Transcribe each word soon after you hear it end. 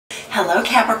Hello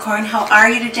Capricorn, how are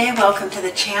you today? Welcome to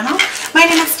the channel. My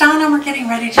name is Donna and we're getting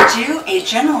ready to do a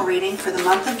general reading for the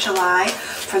month of July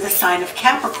for the sign of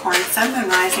Capricorn, Sun, Moon,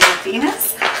 Rising, and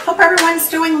Venus. Hope everyone's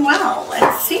doing well.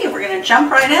 Let's see, we're going to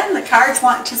jump right in. The cards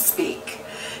want to speak.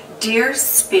 Dear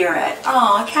Spirit,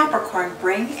 Capricorn,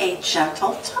 bring a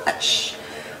gentle touch.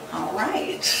 All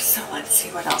right, so let's see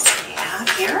what else we have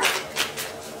here.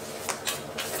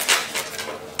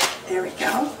 There we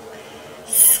go.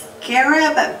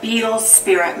 Scarab Beetle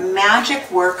Spirit, magic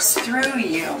works through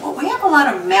you. Well, we have a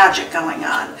lot of magic going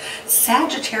on.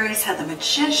 Sagittarius had the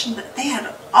Magician, but they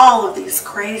had all of these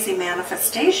crazy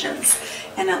manifestations.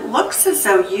 And it looks as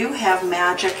though you have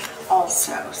magic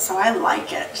also, so I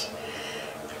like it.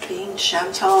 Being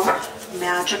gentle,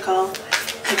 magical,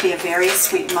 could be a very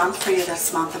sweet month for you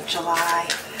this month of July.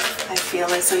 I feel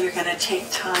as though you're going to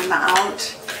take time out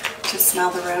to smell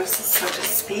the roses, so to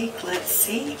speak. Let's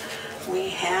see. We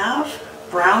have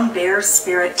Brown Bear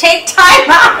Spirit. Take time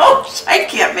out. I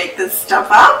can't make this stuff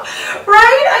up,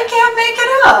 right? I can't make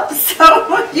it up.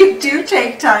 So you do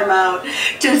take time out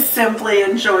to simply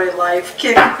enjoy life,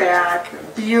 kick back.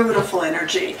 Beautiful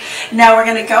energy. Now we're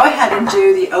going to go ahead and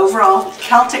do the overall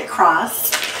Celtic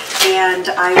cross, and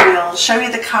I will show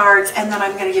you the cards, and then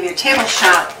I'm going to give you a table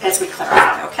shot as we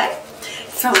clarify, okay?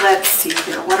 So let's see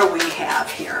here. What do we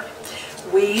have here?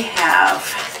 We have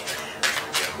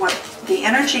what the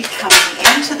energy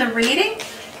coming into the reading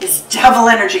is devil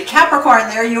energy. Capricorn,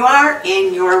 there you are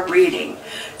in your reading.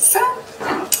 So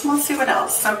we'll see what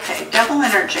else. Okay, devil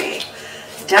energy.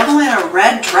 Devil in a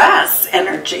red dress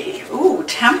energy. Ooh,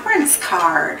 Temperance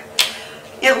card.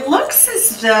 It looks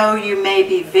as though you may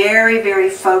be very,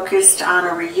 very focused on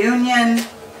a reunion.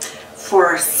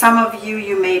 For some of you,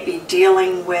 you may be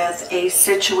dealing with a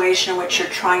situation in which you're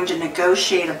trying to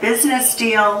negotiate a business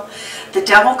deal. The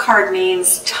Devil card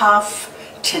means tough,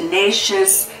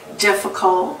 tenacious,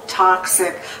 difficult,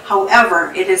 toxic.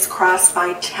 However, it is crossed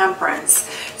by Temperance.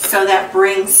 So that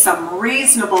brings some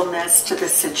reasonableness to the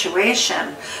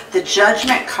situation. The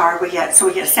Judgment card we get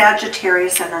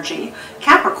Sagittarius energy,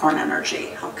 Capricorn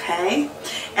energy, okay?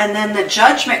 And then the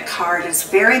Judgment card is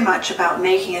very much about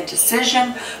making a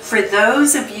decision. For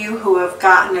those of you who have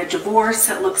gotten a divorce,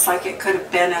 it looks like it could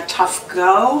have been a tough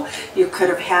go. You could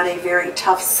have had a very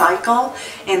tough cycle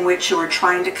in which you were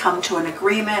trying to come to an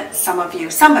agreement. Some of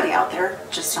you, somebody out there,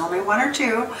 just only one or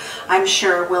two, I'm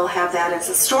sure will have that as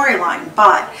a storyline.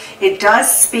 But it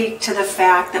does speak to the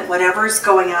fact that whatever's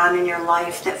going on in your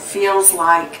life that feels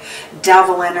like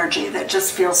devil energy, that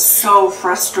just feels so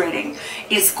frustrating,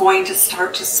 is going to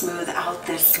start to smooth out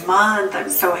this month. I'm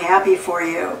so happy for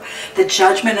you. The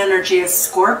Judgment energy is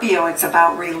Scorpio. It's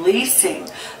about releasing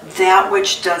that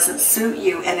which doesn't suit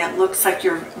you, and it looks like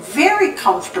you're very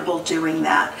comfortable doing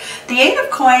that. The Eight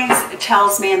of Coins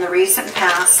tells me in the recent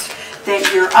past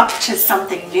that you're up to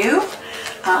something new.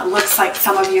 Looks like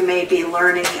some of you may be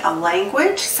learning a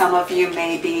language. Some of you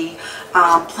may be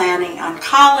planning on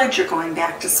college or going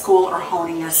back to school or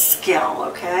honing a skill,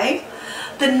 okay?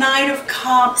 The Knight of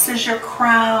Cups is your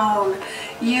crown.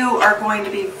 You are going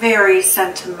to be very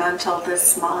sentimental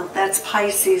this month. That's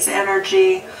Pisces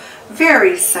energy.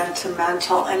 Very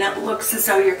sentimental, and it looks as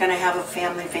though you're going to have a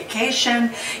family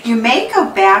vacation. You may go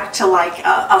back to like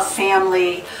a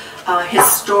family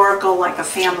historical, like a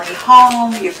family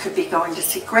home. You could be going to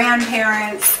see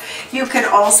grandparents. You could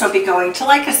also be going to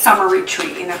like a summer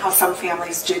retreat. You know how some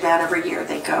families do that every year.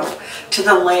 They go to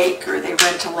the lake, or they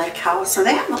rent a lake house, or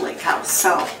they have a lake house.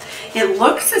 So it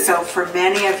looks as though for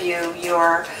many of you,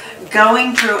 you're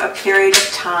going through a period of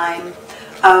time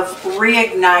of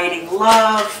reigniting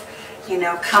love, you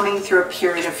know, coming through a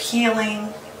period of healing.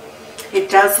 It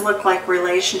does look like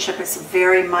relationship is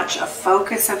very much a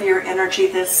focus of your energy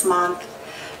this month.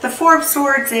 The Four of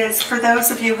Swords is, for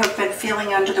those of you who have been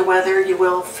feeling under the weather, you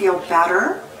will feel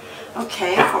better.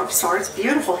 Okay, Four of Swords,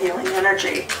 beautiful healing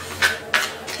energy.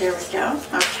 There we go.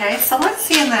 Okay, so let's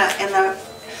see in the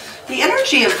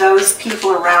energy of those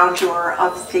people around you, or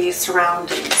of the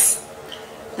surroundings.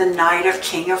 The Knight of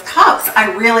King of Cups.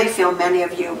 I really feel many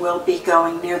of you will be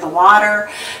going near the water.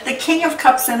 The King of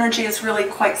Cups energy is really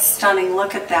quite stunning.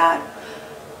 Look at that.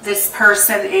 This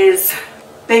person is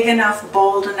big enough,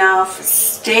 bold enough,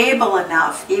 stable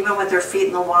enough, even with their feet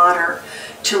in the water,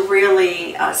 to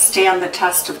really stand the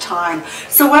test of time.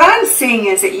 So what I'm seeing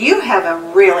is that you have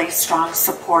a really strong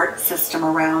support system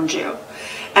around you.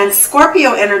 And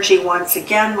Scorpio energy, once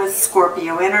again, with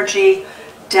Scorpio energy,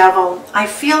 Devil, I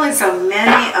feel as though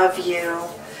many of you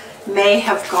may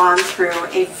have gone through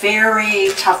a very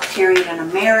tough period in a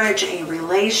marriage, a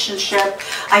relationship.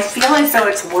 I feel as though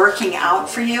it's working out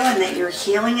for you and that you're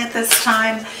healing at this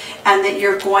time, and that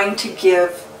you're going to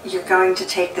give You're going to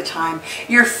take the time.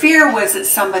 Your fear was that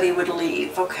somebody would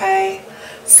leave, okay?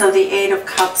 So the Eight of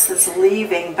Cups is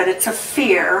leaving, but it's a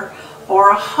fear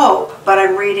or a hope, but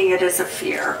I'm reading it as a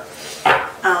fear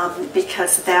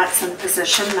because that's in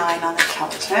position 9 on the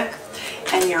Celtic.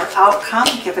 And your outcome,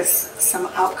 give us some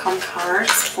outcome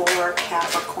cards for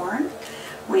Capricorn.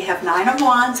 We have 9 of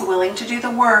Wands, willing to do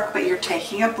the work, but you're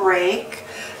taking a break.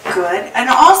 Good. And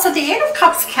also the Eight of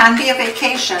Cups can be a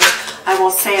vacation. I will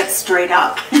say it straight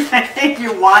up.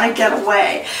 You want to get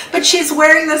away. But she's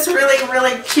wearing this really,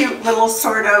 really cute little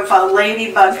sort of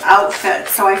ladybug outfit.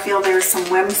 So I feel there's some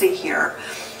whimsy here.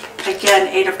 Again,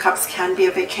 Eight of Cups can be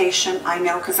a vacation. I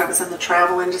know because I was in the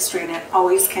travel industry and it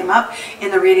always came up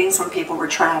in the readings when people were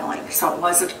traveling. So it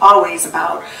wasn't always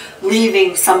about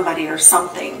leaving somebody or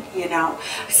something, you know.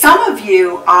 Some of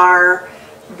you are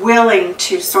willing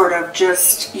to sort of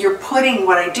just, you're putting,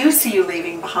 what I do see you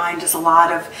leaving behind is a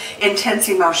lot of intense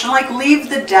emotion, like leave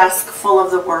the desk full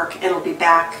of the work, it'll be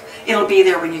back, it'll be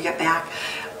there when you get back.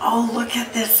 Oh, look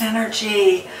at this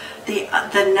energy.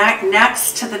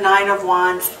 Next to the 9 of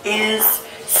Wands is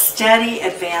steady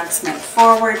advancement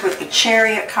forward with the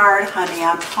Chariot card, honey,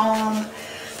 I'm home.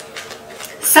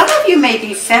 Some of you may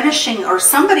be finishing, or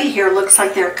somebody here looks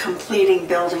like they're completing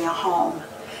building a home.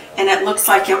 And it looks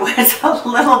like it was a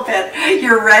little bit,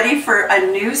 you're ready for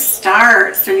a new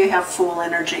start, so you have Fool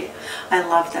energy. I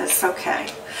love this. Okay.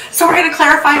 So we're going to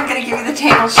clarify. I'm going to give you the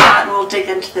table shot, and we'll dig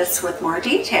into this with more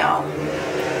detail.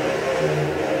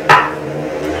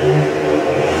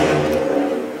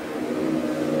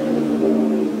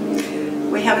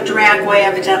 We have a dragway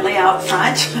evidently out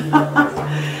front.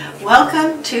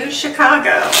 Welcome to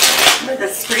Chicago, where the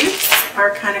streets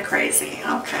are kind of crazy.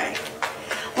 Okay.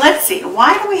 Let's see,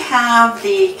 why do we have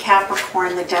the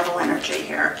Capricorn, the devil energy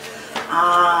here?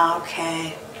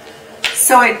 Okay.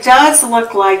 So it does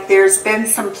look like there's been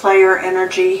some player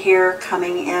energy here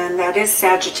coming in. That is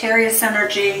Sagittarius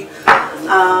energy.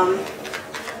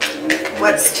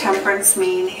 What's temperance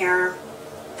mean here?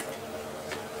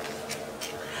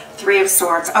 3 of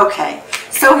Swords. Okay.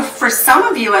 So for some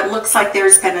of you, it looks like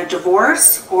there's been a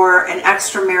divorce or an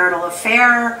extramarital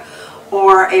affair,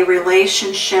 or a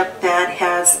relationship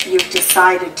that you've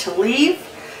decided to leave.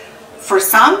 For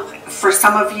some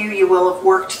of you, you will have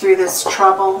worked through this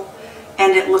trouble,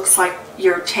 and it looks like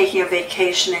you're taking a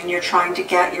vacation and you're trying to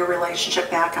get your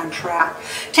relationship back on track.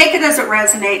 Take it as it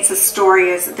resonates. The story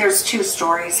is, there's 2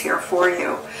 stories here for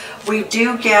you. We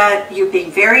do get you being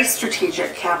very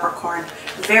strategic, Capricorn,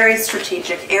 very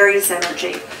strategic, Aries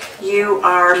energy. You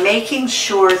are making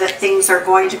sure that things are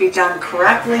going to be done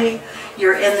correctly.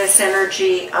 You're in this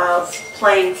energy of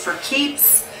playing for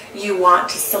keeps. You want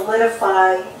to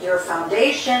solidify your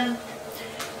foundation.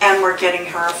 And we're getting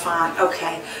Hierophant.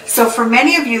 Okay, so for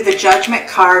many of you, the Judgment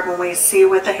card, when we see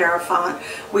with the Hierophant,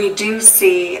 we do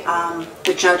see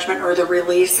the judgment or the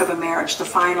release of a marriage, the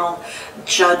final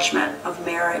judgment of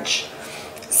marriage.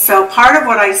 So part of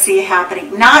what I see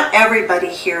happening, not everybody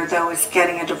here though is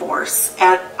getting a divorce,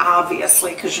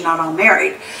 obviously, because you're not all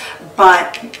married,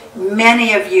 but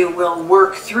many of you will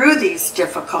work through these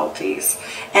difficulties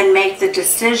and make the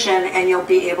decision, and you'll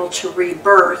be able to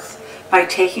rebirth. By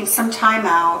taking some time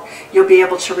out, you'll be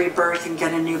able to rebirth and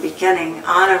get a new beginning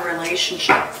on a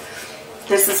relationship.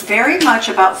 This is very much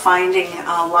about finding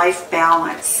a life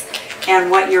balance. And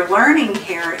what you're learning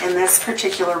here in this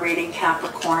particular reading,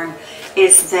 Capricorn,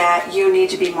 is that you need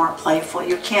to be more playful.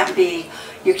 You can't be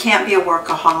a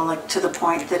workaholic to the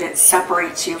point that it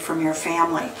separates you from your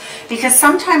family. Because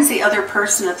sometimes the other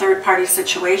person, a third-party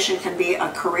situation, can be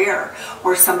a career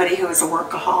or somebody who is a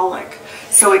workaholic.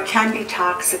 So it can be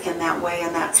toxic in that way,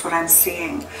 and that's what I'm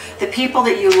seeing. The people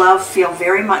that you love feel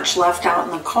very much left out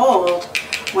in the cold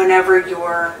whenever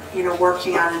you're,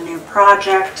 working on a new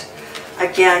project.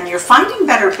 Again, you're finding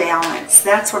better balance.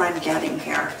 That's what I'm getting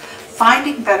here.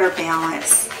 Finding better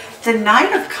balance. The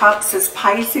Knight of Cups is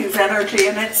Pisces energy,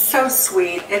 and it's so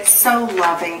sweet. It's so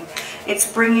loving.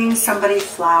 It's bringing somebody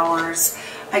flowers.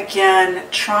 Again,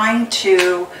 trying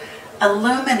to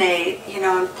illuminate,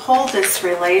 and pull this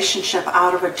relationship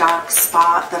out of a dark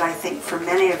spot that I think for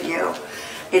many of you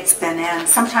it's been in.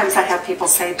 Sometimes I have people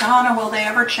say, Donna, will they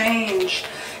ever change?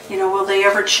 Will they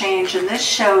ever change? And this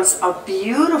shows a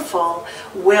beautiful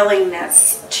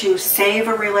willingness to save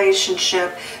a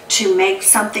relationship, to make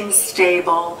something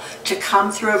stable, to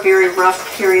come through a very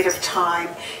rough period of time,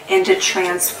 and to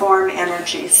transform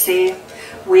energy. See,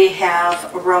 we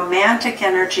have romantic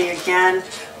energy again.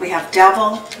 We have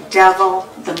devil,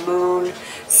 the moon.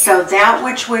 So that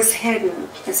which was hidden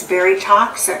is very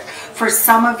toxic. For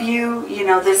some of you,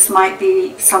 this might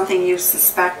be something you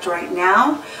suspect right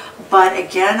now, But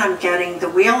again, I'm getting the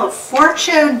Wheel of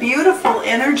Fortune, beautiful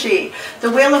energy. The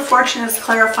Wheel of Fortune is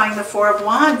clarifying the Four of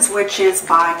Wands, which is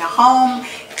buying a home,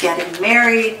 getting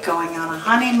married, going on a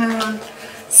honeymoon.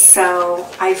 So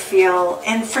I feel,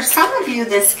 and for some of you,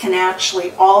 this can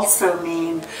actually also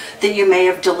mean that you may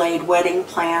have delayed wedding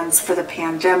plans for the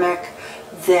pandemic,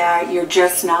 that you're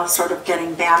just now sort of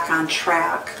getting back on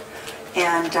track.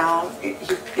 And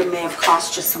it may have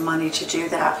cost you some money to do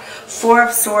that. Four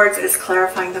of Swords is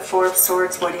clarifying the Four of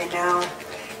Swords. What do you know?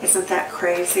 Isn't that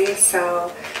crazy?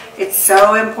 So it's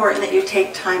so important that you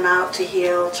take time out to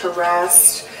heal, to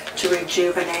rest, to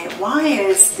rejuvenate. Why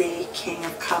is the King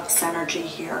of Cups energy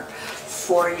here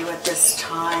for you at this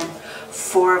time?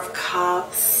 Four of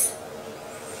Cups.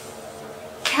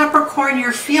 Capricorn,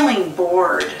 you're feeling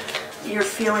bored. You're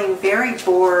feeling very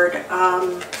bored.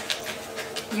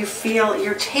 You feel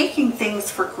you're taking things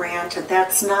for granted.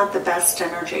 That's not the best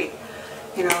energy.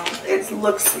 You know, it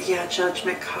looks, yeah,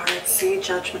 Judgment card. See,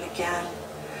 Judgment again.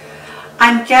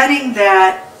 I'm getting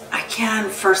that, again,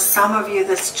 for some of you,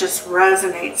 this just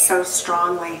resonates so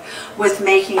strongly with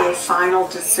making a final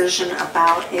decision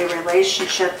about a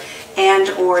relationship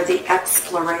and or the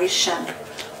exploration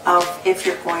of if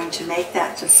you're going to make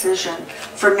that decision.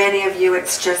 For many of you,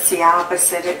 it's just the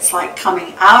opposite. It's like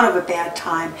coming out of a bad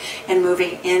time and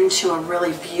moving into a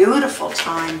really beautiful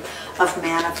time of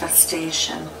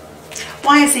manifestation.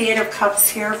 Why is the Eight of Cups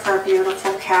here for our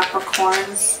beautiful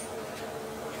Capricorns?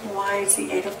 Why is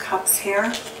the Eight of Cups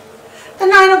here? The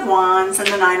Nine of Wands and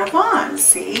the Nine of Wands,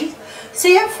 see? So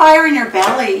you have fire in your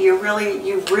belly. You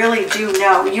really do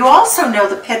know. You also know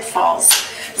the pitfalls.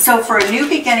 So for a new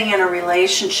beginning in a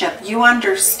relationship, you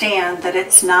understand that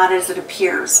it's not as it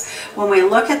appears. When we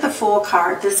look at the Fool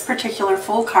card, this particular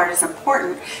Fool card is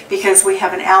important because we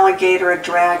have an alligator, a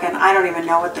dragon. I don't even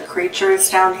know what the creature is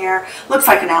down here. Looks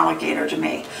like an alligator to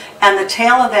me. And the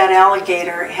tail of that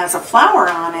alligator has a flower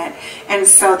on it. And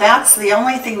so that's the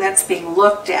only thing that's being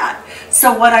looked at.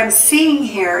 So what I'm seeing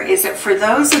here is that for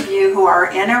those of you who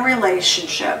are in a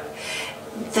relationship,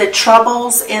 the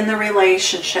troubles in the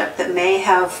relationship that may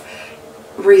have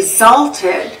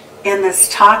resulted in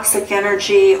this toxic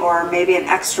energy, or maybe an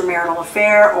extramarital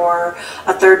affair, or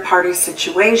a third-party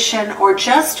situation, or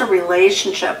just a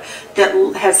relationship that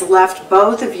has left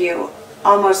both of you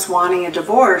almost wanting a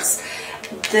divorce,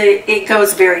 it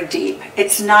goes very deep.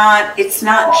 It's not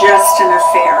just an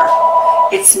affair.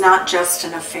 It's not just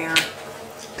an affair.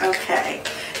 Okay,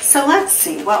 so let's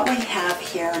see what we have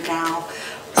here now.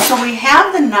 So we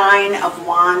have the Nine of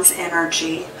Wands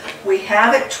energy. We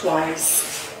have it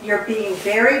twice. You're being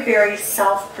very, very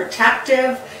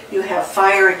self-protective. You have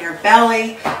fire in your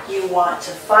belly. You want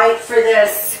to fight for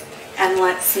this. And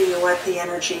let's see what the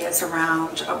energy is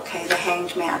around. Okay, the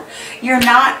Hanged Man.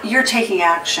 You're taking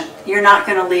action. You're not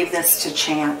going to leave this to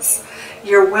chance.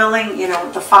 You're willing, you know,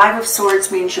 the Five of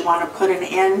Swords means you want to put an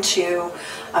end to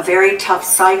a very tough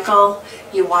cycle.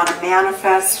 You want to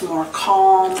manifest more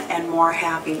calm and more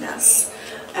happiness.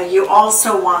 You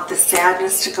also want the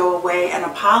sadness to go away, and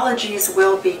apologies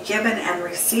will be given and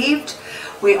received.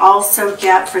 We also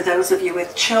get, for those of you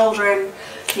with children,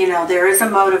 you know, there is a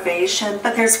motivation,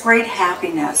 but there's great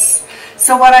happiness.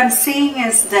 So what I'm seeing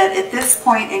is that at this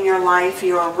point in your life,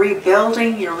 you're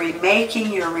rebuilding, you're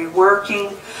remaking, you're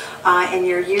reworking, and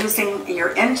you're using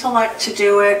your intellect to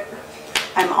do it.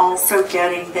 I'm also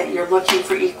getting that you're looking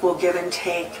for equal give and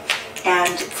take.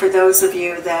 And for those of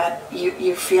you that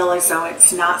you feel as though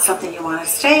it's not something you want to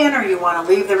stay in, or you want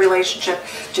to leave the relationship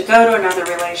to go to another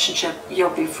relationship,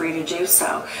 you'll be free to do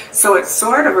so. So it's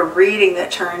sort of a reading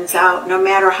that turns out, no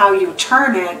matter how you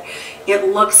turn it, it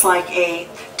looks like a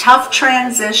tough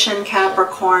transition,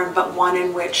 Capricorn, but one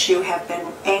in which you have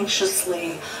been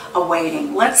anxiously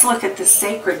awaiting. Let's look at the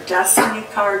Sacred Destiny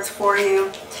cards for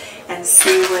you and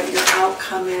see what your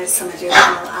outcome is. Some additional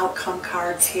outcome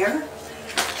cards here.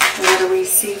 What do we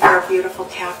see for our beautiful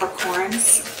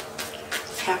Capricorns?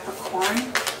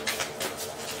 Capricorn.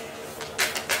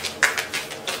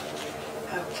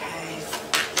 Okay.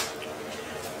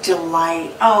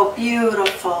 Delight. Oh,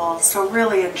 beautiful. So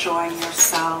really enjoying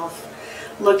yourself.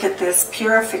 Look at this.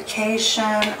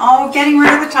 Purification. Oh, getting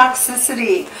rid of the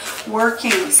toxicity.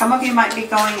 Working. Some of you might be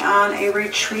going on a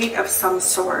retreat of some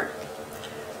sort.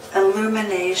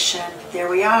 Illumination. There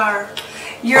we are.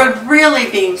 You're really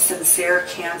being sincere,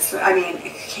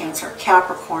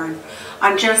 Capricorn.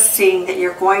 I'm just seeing that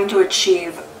you're going to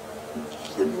achieve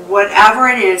whatever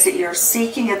it is that you're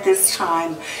seeking at this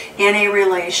time in a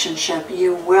relationship.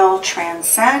 You will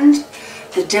transcend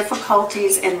the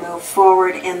difficulties and move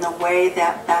forward in the way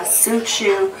that best suits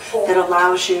you, that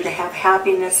allows you to have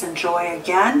happiness and joy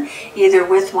again, either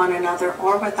with one another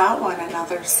or without one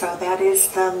another. So that is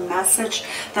the message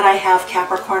that I have,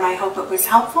 Capricorn. I hope it was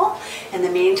helpful. In the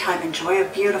meantime, enjoy a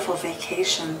beautiful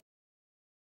vacation.